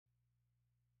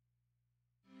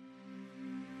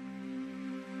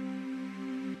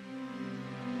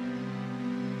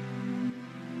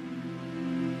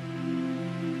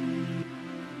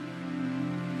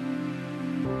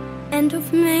End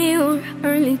of May or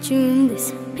early June,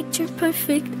 this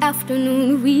picture-perfect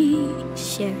afternoon we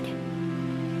shared.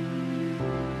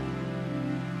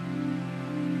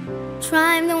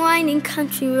 Climb the winding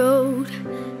country road,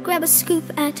 grab a scoop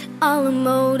at a la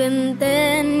mode, and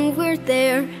then we're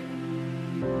there.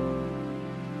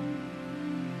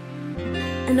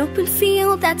 An open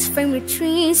field that's framed with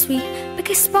trees, we pick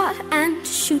a spot and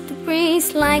shoot the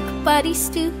breeze like buddies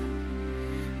do.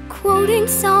 Quoting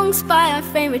songs by our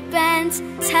favorite bands,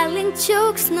 telling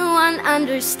jokes no one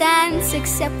understands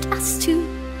except us two.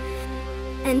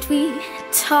 And we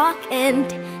talk and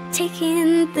take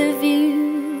in the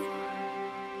view.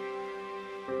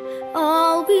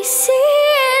 All we see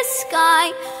is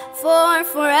sky for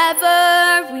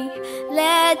forever. We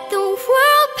let the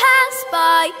world pass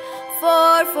by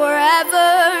for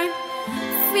forever.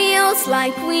 Feels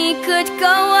like we could go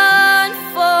on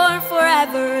for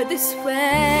forever this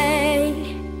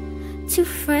way. Two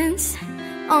friends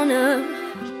on a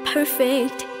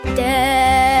perfect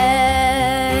day.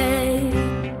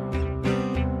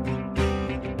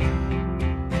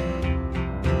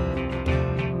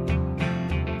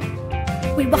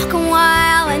 We walk a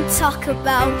while and talk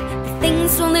about the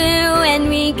things we'll do when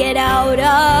we get out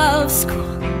of school.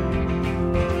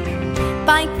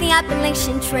 Bike the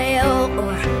Appalachian Trail,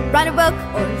 or write a book,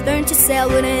 or learn to sail.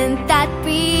 Wouldn't that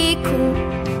be cool?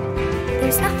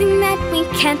 There's nothing that we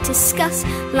can't discuss,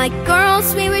 like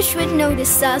girls we wish would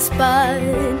notice us but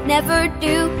never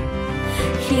do.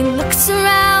 He looks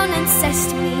around and says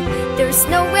to me, there's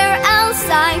nowhere else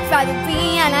I'd rather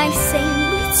be, and I say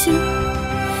me too.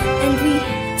 And we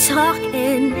talk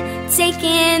and take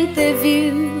in the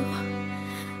view.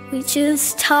 We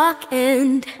just talk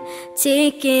and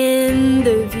take in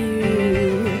the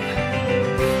view.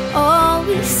 All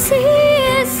we see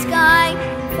is sky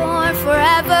for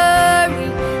forever. We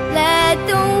let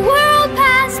the world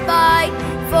pass by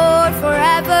for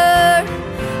forever.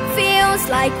 Feels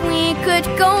like we could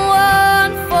go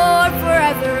on for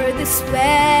forever this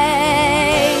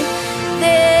way.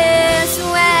 This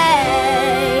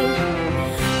way.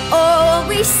 All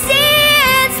we see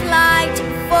is light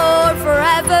for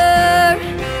forever,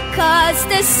 'cause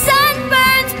the sun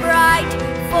burns bright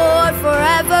for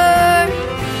forever.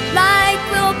 Life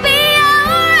will be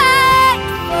alright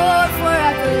for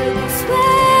forever this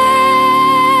way.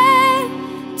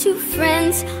 Two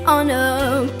friends on a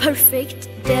perfect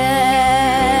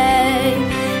day.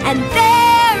 And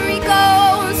there he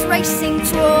goes, racing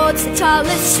towards the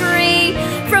tallest tree.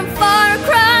 From far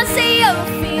across the yellow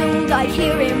field I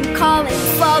hear him calling,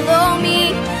 follow me.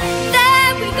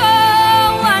 There we go,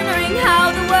 wondering how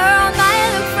the world might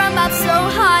look from up so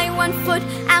high. One foot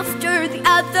after the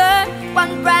other,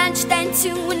 one branch then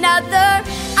to another.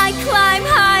 I climb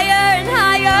higher and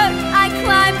higher, I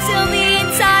climb till the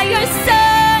entire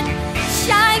sun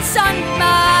shines on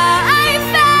my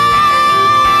face.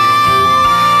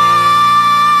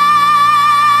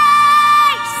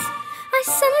 I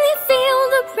suddenly feel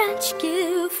the branch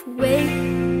give way.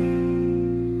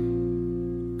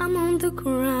 I'm on the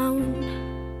ground,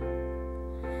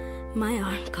 my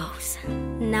arm goes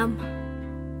numb.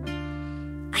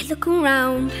 I look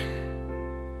around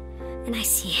and I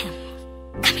see him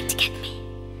coming to get me.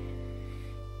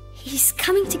 He's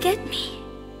coming to get me,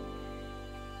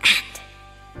 and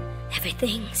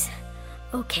everything's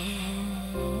okay.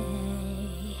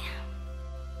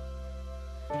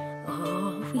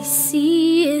 All we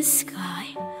see is sky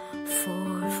for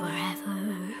forever.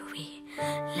 We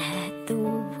let the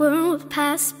world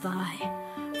pass by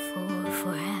for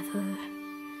forever.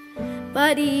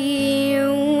 But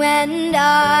you and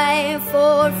I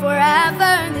for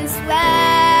forever this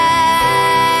way,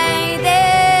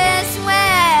 this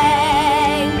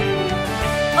way.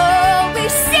 All we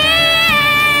see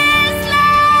is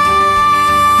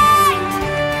light,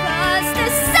 'cause the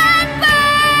sun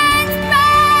burns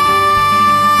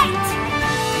bright.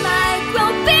 Life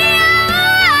will be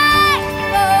alright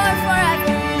for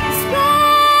forever this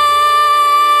way.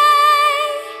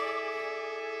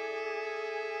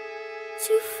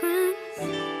 Two friends,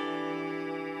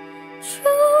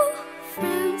 true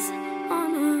friends on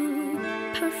a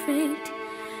perfect